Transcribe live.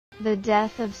The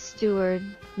death of Steward.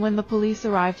 When the police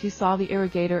arrived, he saw the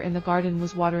irrigator in the garden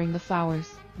was watering the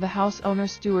flowers. The house owner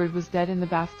Steward was dead in the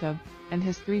bathtub, and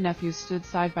his 3 nephews stood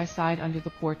side by side under the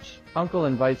porch. Uncle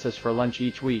invites us for lunch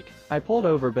each week. I pulled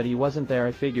over but he wasn't there.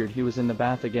 I figured he was in the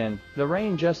bath again. The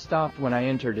rain just stopped when I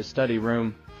entered his study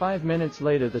room. 5 minutes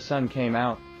later the sun came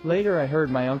out. Later I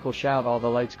heard my uncle shout. All the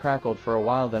lights crackled for a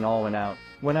while, then all went out.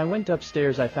 When I went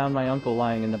upstairs I found my uncle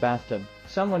lying in the bathtub.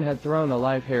 Someone had thrown a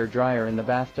live hair dryer in the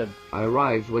bathtub. I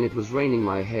arrived when it was raining.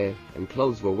 My hair and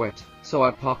clothes were wet, so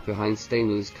I parked behind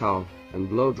Stanley's car and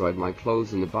blow-dried my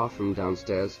clothes in the bathroom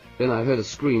downstairs. Then I heard a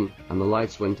scream and the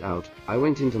lights went out. I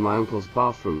went into my uncle's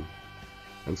bathroom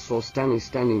and saw Stanley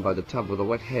standing by the tub with a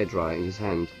wet hairdryer in his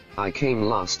hand. I came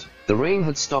last. The rain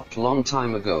had stopped long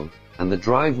time ago, and the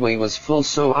driveway was full,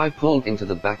 so I pulled into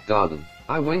the back garden.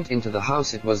 I went into the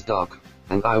house. It was dark,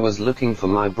 and I was looking for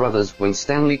my brothers when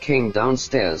Stanley came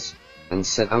downstairs and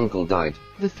said Uncle died.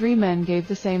 The 3 men gave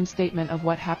the same statement of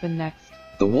what happened next.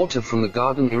 The water from the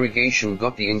garden irrigation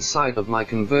got the inside of my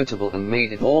convertible and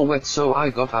made it all wet, so I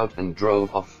got out and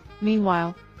drove off.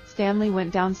 Meanwhile, Stanley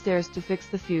went downstairs to fix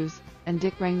the fuse, and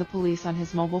Dick rang the police on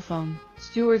his mobile phone.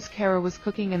 Steward's carer was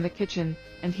cooking in the kitchen,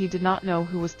 and he did not know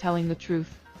who was telling the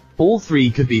truth. All 3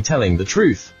 could be telling the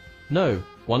truth. No,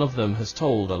 one of them has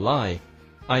told a lie.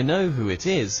 I know who it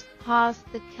is. Pause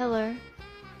the killer.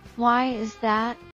 Why is that?